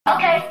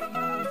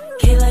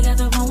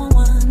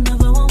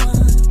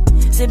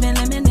Sipping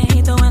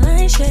lemonade, throwing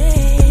like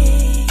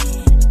shade.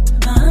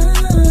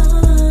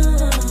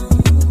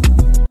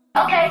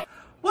 Okay.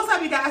 What's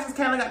up, you guys? It's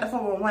Kayla, got the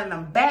 411, and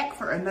I'm back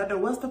for another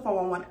What's the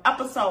 411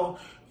 episode.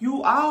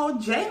 You all,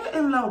 Jada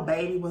and Lil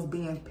Baby was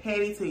being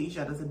petty to each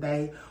other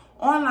today,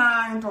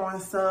 online, throwing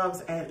subs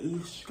at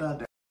each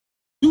other.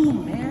 You,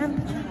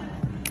 man,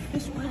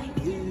 it's what I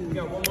do.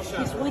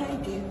 It's what I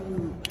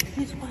do.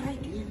 It's what I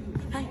do.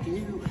 I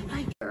do.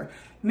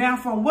 Now,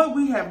 from what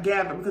we have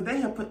gathered, because they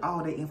have put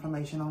all their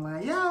information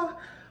online, y'all,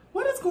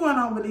 what is going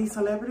on with these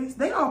celebrities?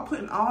 They are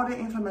putting all their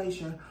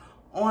information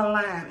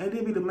online, and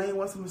they be the main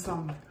ones from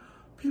something.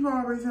 People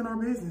are always in our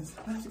business.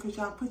 That's because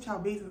y'all put y'all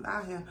business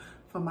out here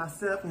for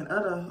myself and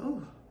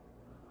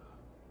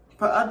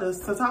for others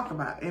to talk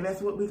about. And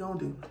that's what we're going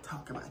to do.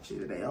 Talk about you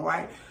today, all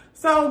right?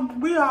 So,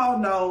 we all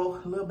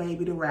know Lil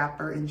Baby, the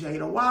rapper, and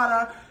Jada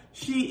Water.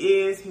 She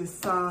is his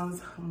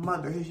son's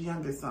mother, his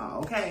youngest son,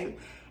 okay?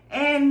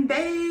 And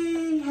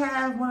they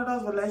have one of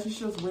those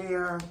relationships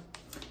where,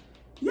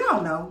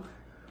 y'all know,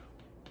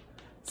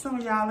 some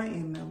of y'all are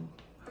in them.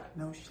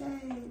 No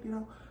shade, you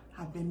know.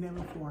 I've been there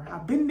before.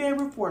 I've been there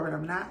before, but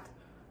I'm not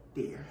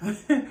there.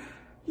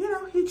 You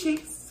know, he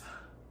cheats.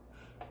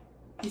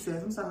 He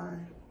says, I'm sorry.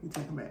 You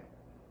take him back.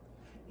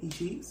 He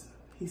cheats.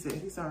 He says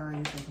he's sorry.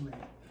 You take him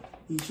back.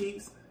 He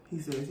cheats. He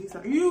says he's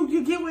sorry.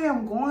 You get where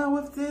I'm going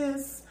with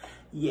this?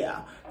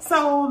 Yeah.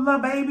 So, Lil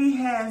Baby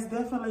has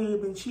definitely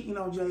been cheating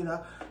on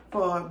Jada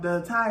for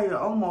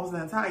almost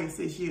the entire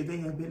 6 years they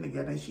have been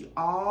together. And she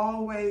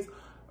always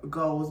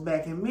goes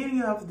back. And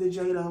many of the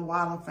Jada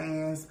Water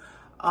fans,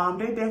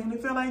 they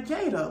definitely feel like,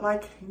 Jada,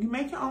 like, you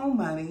make your own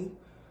money.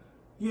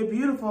 You're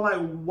beautiful.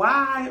 Like,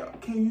 why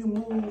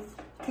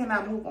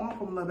cannot move on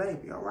from Lil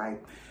Baby, all right?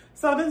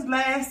 So this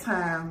last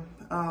time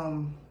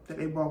that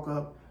they broke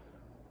up,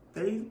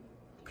 they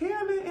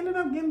apparently ended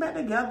up getting back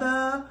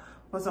together,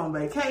 was on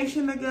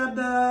vacation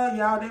together.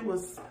 Y'all, they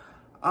was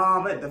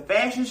at the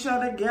fashion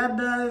show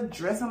together,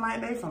 dressing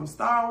like they from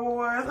Star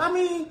Wars. I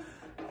mean,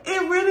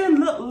 it really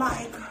looked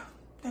like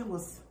they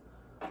was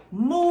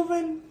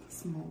moving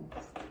smooth.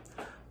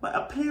 But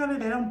apparently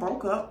they done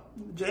broke up.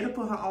 Jada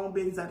put her own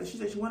business out there. She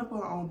said she wanted to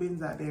put her own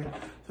business out there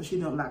so she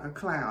don't look like a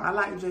clown. I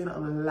like Jada a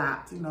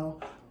lot, you know.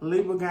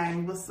 Libra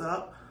gang, what's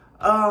up?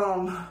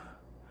 Jada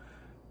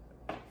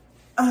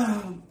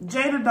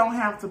don't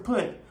have to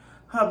put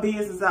her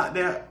business out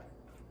there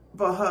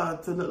for her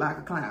to look like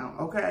a clown,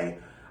 okay?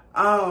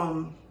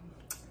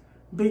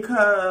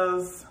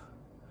 Because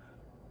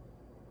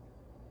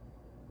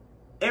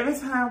every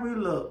time we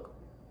look,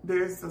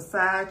 there's a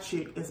side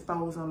chick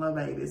exposed on Lil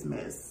Baby's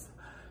mess.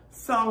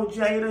 So,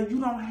 Jada, you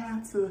don't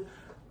have to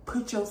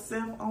put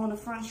yourself on the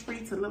front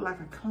street to look like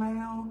a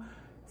clown.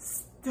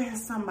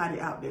 There's somebody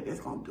out there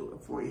that's going to do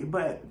it for you.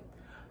 But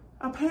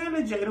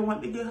apparently, Jada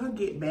wanted to get her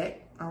get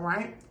back, all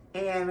right?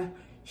 And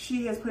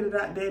she has put it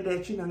out there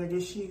that, you know, I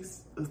guess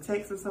she's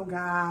texting some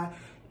guy,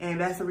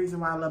 and that's the reason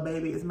why Lil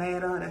Baby is mad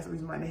at her. That's the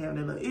reason why they have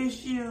their little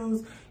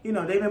issues. You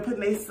know, they've been putting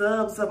their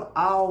subs up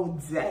all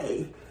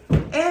day.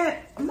 And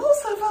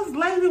most of us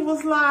lady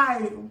was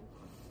like,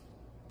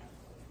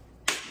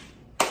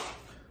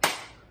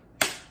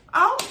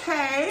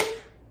 okay,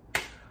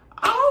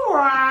 all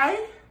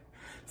right.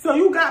 So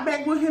you got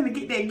back with him to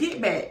get that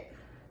get back.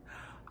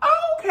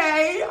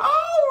 Okay, all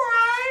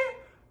right.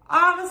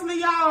 Honestly,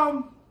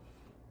 y'all,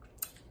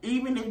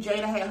 even if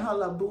Jada had her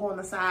little boo on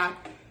the side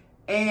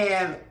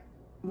and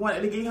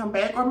wanted to get him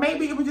back, or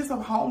maybe it was just a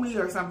homie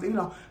or something, you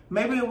know,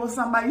 maybe it was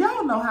somebody,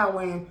 y'all know how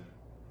when,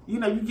 you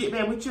know, you get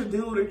back with your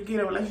dude or you get in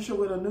a relationship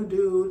with a new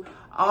dude,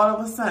 all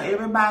of a sudden,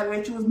 everybody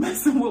that you was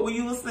messing with when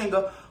you was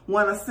single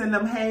want to send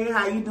them, hey,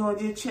 how you doing,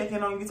 just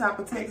checking on you type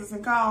of texts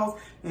and calls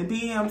and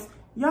DMs.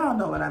 Y'all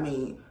know what I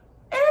mean.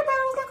 Everybody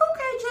was like,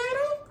 okay,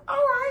 Jada, all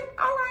right,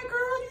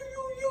 girl,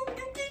 you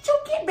get your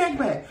get back.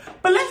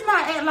 But let's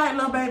not act like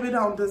Lil Baby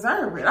don't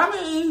deserve it. I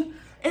mean,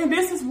 and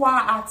this is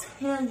why I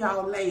tell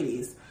y'all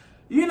ladies,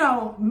 you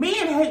know, men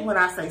hate when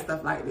I say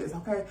stuff like this,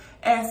 okay?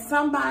 As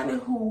somebody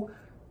who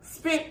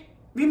spent,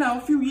 you know,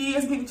 a few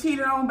years getting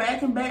cheated on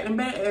back and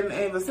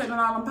accepting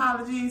all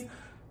apologies,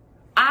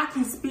 I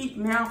can speak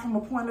now from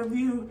a point of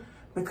view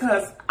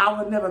because I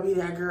would never be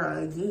that girl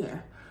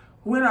again.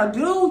 When a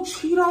dude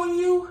cheat on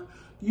you,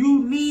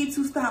 you need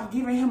to stop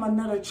giving him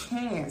another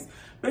chance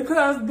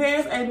because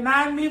there's a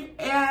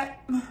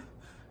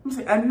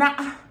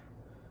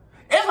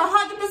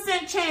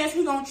 100% chance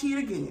he gonna cheat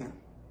again.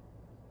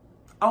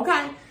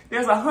 Okay?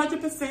 There's a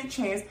 100%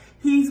 chance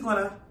he's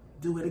gonna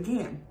do it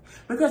again.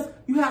 Because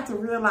you have to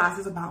realize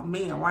it's about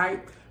men,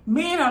 right?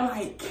 Men are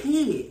like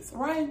kids,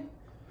 right?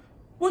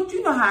 Well,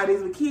 you know how it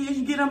is with kids.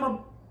 You get them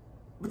a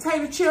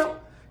potato chip,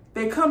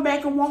 they come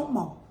back and want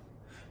more.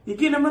 You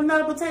get them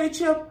another potato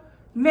chip,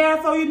 now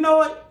before you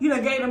know it, you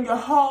done gave them your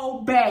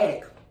whole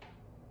bag.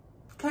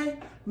 Okay?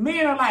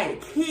 Men are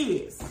like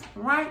kids,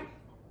 right?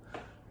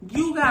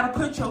 You gotta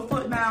put your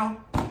foot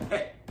down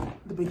at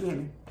the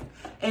beginning.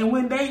 And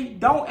when they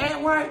don't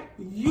act right,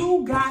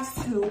 you got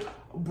to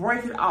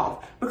break it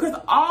off. Because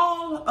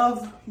all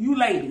of you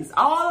ladies,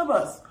 all of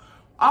us,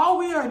 All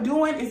we are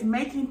doing is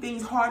making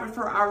things harder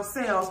for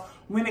ourselves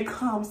when it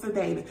comes to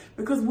dating.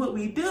 Because what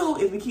we do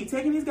is we keep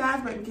taking these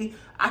guys back.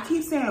 I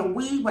keep saying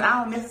we, but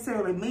I don't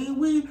necessarily mean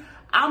we.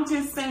 I'm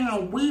just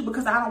saying we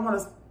because I don't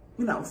want to,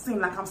 you know, seem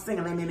like I'm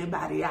singling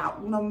anybody out.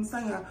 You know what I'm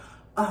saying?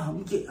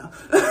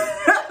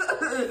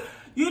 Yeah.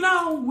 You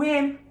know,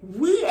 when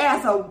we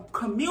as a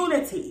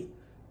community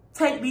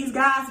take these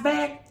guys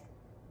back,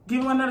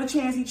 give him another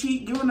chance, he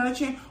cheat, give him another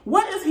chance.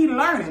 What is he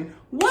learning?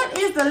 What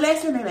is the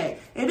lesson in that?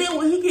 And then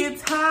when he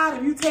gets tired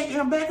of you taking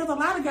him back, because a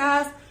lot of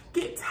guys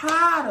get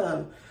tired of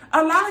it.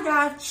 A lot of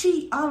guys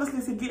cheat,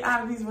 honestly, to get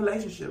out of these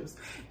relationships.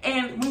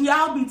 And when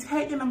y'all be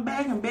taking them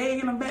back and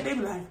begging them back, they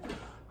be like,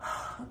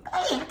 oh,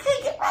 dang, I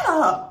can't get rid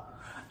of her.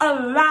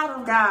 A lot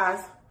of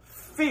guys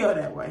feel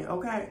that way,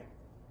 okay?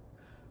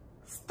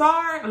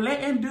 Start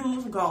letting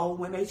dudes go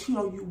when they cheat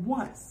on you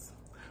once,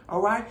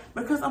 all right?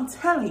 Because I'm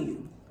telling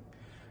you,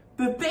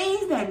 the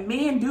things that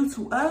men do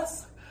to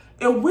us,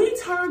 if we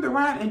turned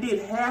around and did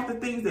half the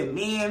things that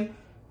men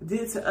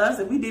did to us,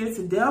 and we did it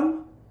to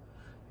them,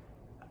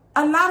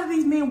 a lot of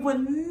these men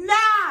would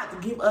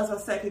not give us a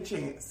second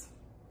chance.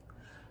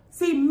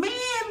 See,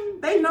 men,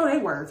 they know their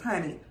worth,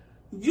 honey.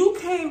 You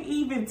can't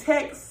even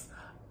text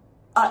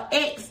an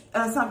ex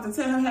or something,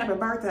 tell him happy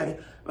birthday,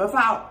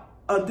 without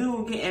a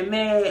dude getting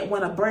mad,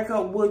 want to break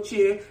up with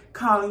you,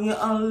 calling you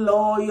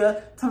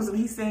unloyal, telling him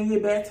he's sending you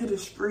back to the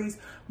streets.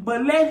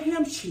 But let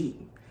him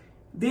cheat.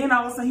 Then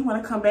all of a sudden he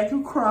want to come back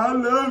and cry, I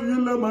love you,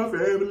 love my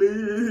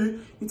family.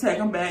 You take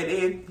him back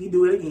and he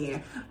do it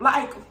again.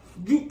 Like,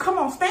 you come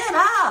on, stand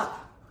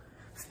up.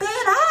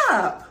 Stand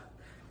up.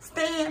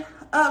 Stand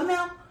up.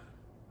 Now,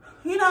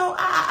 you know,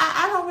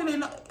 I don't really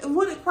know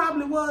what it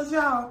probably was,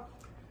 y'all.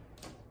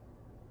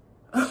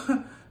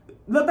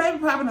 The baby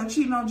probably done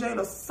cheating on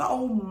Jada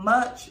so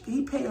much.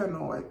 He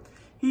paranoid.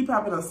 He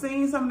probably done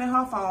seen something in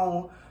her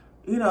phone,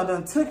 you know,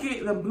 done took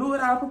it, done blew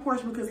it out of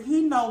proportion because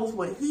he knows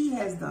what he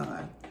has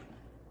done.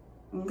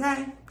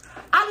 Okay?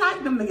 I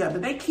like them together.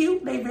 They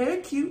cute. They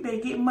very cute. They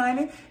get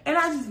money. And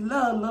I just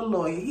love Lil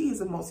Lawyer. He is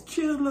the most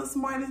cute, little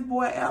smartest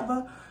boy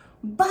ever.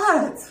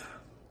 But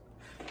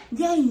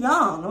they're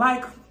young.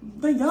 Like,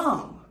 they're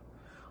young.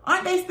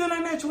 Aren't they still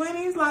in their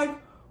 20s? Like,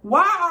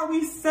 why are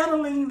we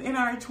settling in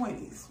our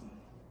 20s?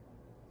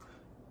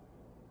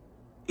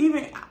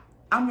 Even,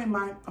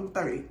 I'm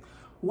 30.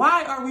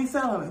 Why are we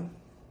settling?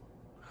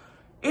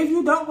 If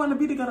you don't want to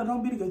be together,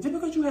 don't be together. Just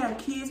because you have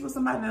kids with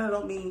somebody, that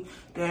don't mean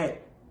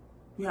that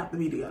you have to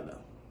be together.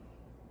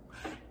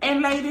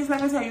 And ladies,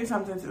 let me tell you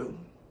something too.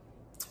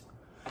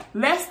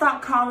 Let's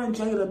stop calling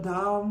Jada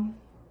dumb,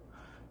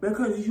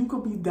 because you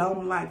could be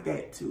dumb like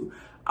that too.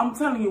 I'm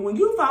telling you, when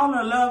you fall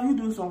in love, you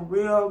do some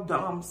real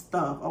dumb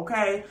stuff,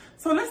 okay?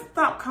 So let's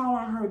stop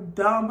calling her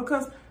dumb,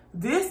 because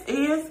this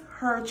is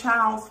her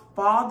child's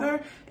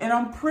father, and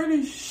I'm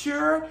pretty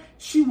sure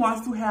she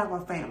wants to have a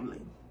family.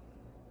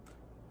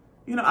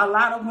 You know, a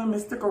lot of women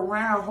stick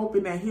around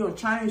hoping that he'll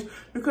change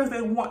because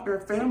they want their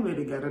family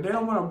together. They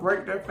don't want to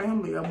break their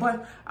family up.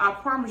 But I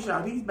promise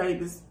y'all, these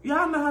babies,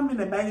 y'all know how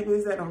many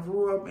babies that done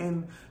grew up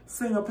in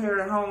single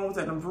parent homes,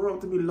 that done grew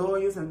up to be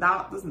lawyers and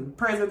doctors and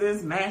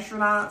presidents and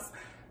astronauts.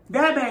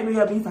 That baby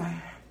will be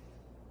fine.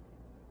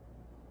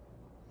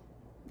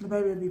 The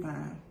baby will be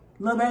fine.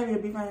 Little baby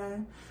will be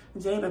fine.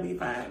 Jada will be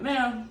fine.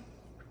 Now,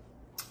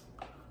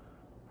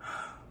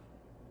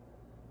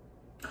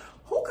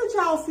 who could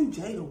y'all see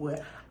Jada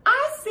with?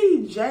 I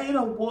see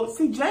Jada.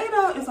 See,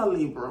 Jada is a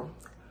Libra.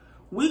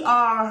 We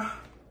are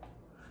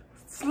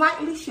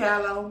slightly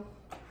shallow,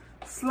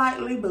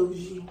 slightly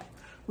bougie.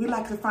 We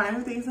like to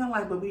find things in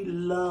life, but we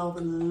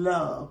love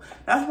love.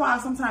 That's why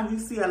sometimes you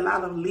see a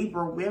lot of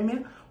Libra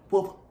women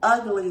with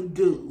ugly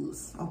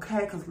dudes,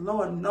 okay? Because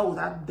Lord knows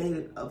I've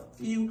dated a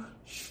few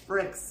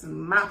Shreks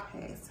in my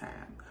past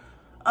time.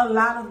 A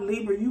lot of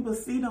Libra, you will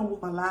see them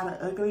with a lot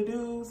of ugly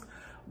dudes,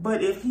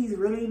 but if he's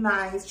really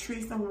nice,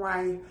 treats them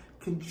right,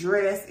 can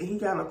dress, and he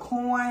got a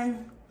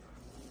coin,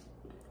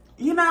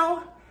 you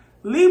know,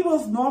 Libra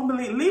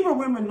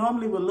women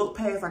normally will look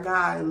past a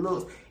guy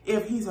looks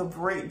if he's a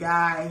great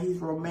guy, he's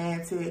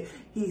romantic,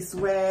 he's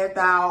swagged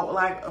out,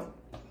 like.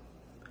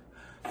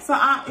 So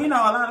you know,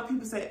 a lot of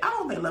people say, I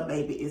don't think Lil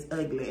Baby is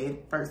ugly.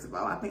 First of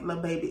all, I think Lil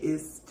Baby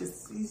is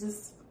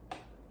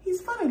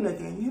he's funny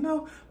looking. You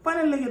know,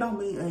 funny looking don't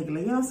mean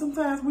ugly. You know,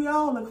 sometimes we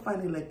all look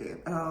funny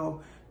looking,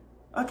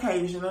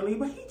 occasionally,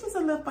 but he's just a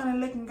little funny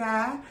looking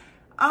guy.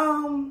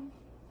 And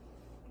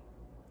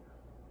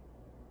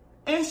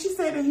she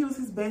said that he was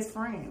his best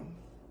friend.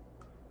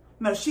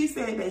 No, she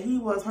said that he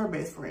was her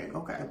best friend.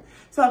 Okay.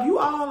 So if you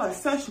all are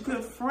such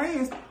good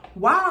friends,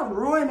 why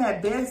ruin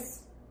that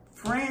best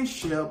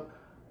friendship?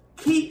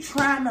 Keep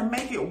trying to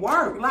make it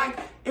work. Like,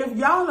 if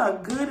y'all are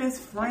good as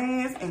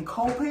friends and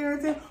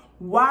co-parenting,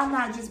 why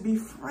not just be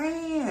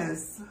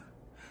friends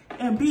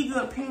and be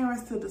good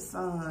parents to the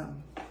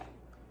son?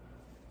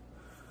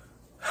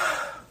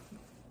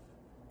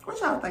 What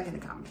y'all think in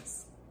the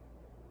comments?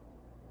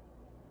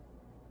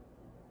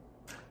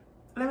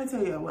 Let me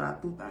tell you what I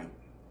do think.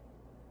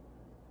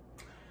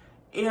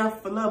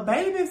 If Lil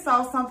Baby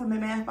saw something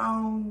in that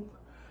phone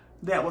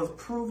that was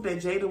proof that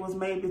Jada was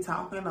maybe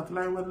talking or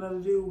flirting with another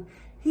dude,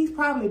 he's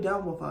probably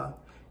done with her.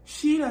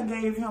 She done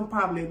gave him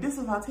probably, this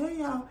is what I tell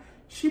y'all,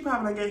 she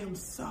probably done gave him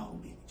so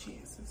many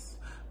chances.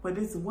 But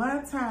this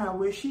one time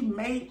where she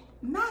may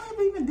not have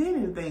even did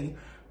anything,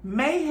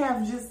 may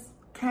have just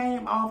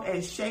came off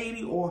as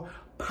shady or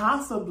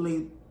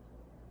possibly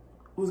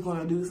was going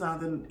to do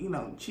something, you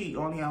know, cheat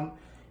on him.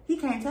 He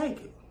can't take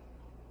it.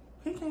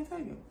 He can't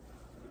take it.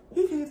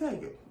 He can't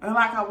take it. And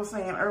like I was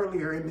saying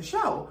earlier in the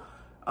show,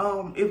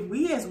 if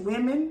we as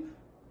women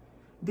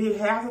did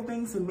half the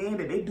things to men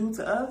that they do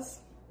to us,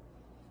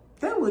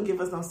 they would give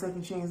us no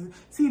second chances.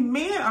 See,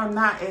 men are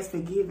not as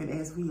forgiving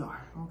as we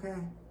are, okay?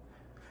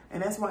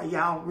 And that's why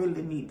y'all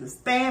really need to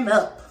stand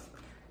up.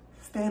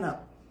 Stand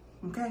up,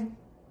 okay?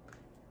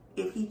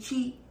 If he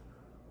cheat,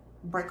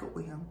 break up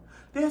with him.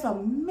 There's a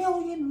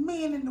million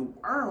men in the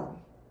world,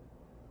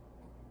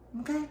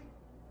 okay?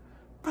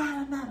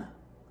 Find another.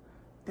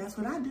 That's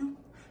what I do.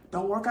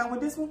 Don't work out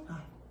with this one,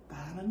 I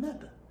find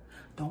another.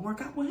 Don't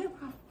work out with him,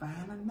 I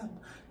find another.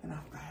 And I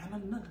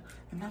find another.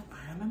 And I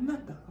find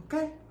another,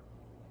 okay?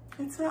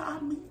 Until I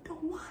meet the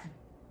one.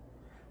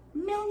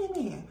 Million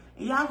men.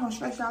 And y'all gonna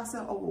stress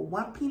yourself over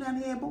one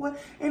peanut head boy.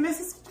 And this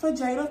is for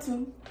Jada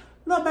too.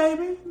 Little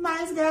baby,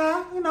 nice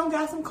guy, you know,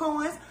 got some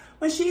coins.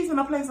 But she's in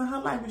a place in her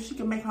life where she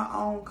can make her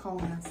own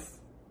coins.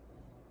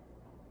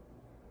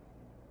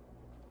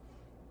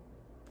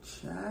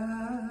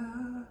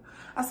 Child.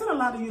 I seen a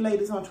lot of you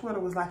ladies on Twitter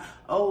was like,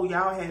 oh,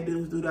 y'all had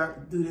dudes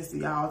do this to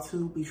y'all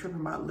too. Be tripping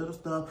about little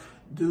stuff.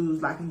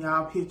 Dudes liking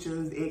y'all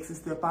pictures, exes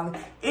still following.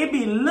 It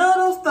be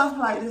little stuff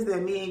like this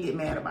that men get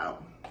mad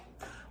about.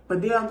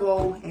 But they'll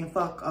go and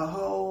fuck a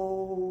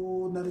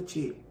whole nother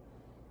chick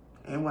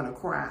and want to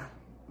cry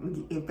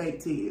in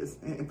fake tears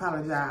and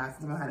apologize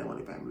to how they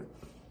want their family.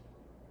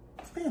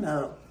 Stand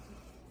up.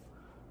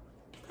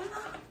 Stand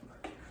up.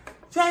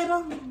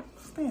 Jada,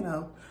 stand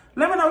up.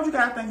 Let me know what you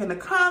guys think in the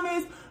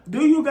comments.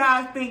 Do you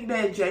guys think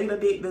that Jada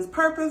did this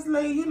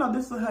purposely? You know,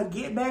 this was her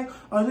get back?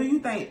 Or do you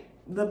think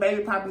the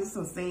baby probably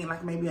some scene,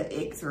 like maybe an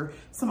ex or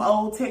some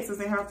old texts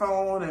in her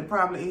phone and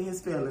probably in his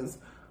feelings?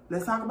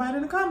 Let's talk about it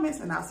in the comments,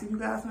 and I'll see you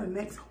guys in the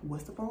next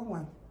What's the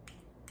 401.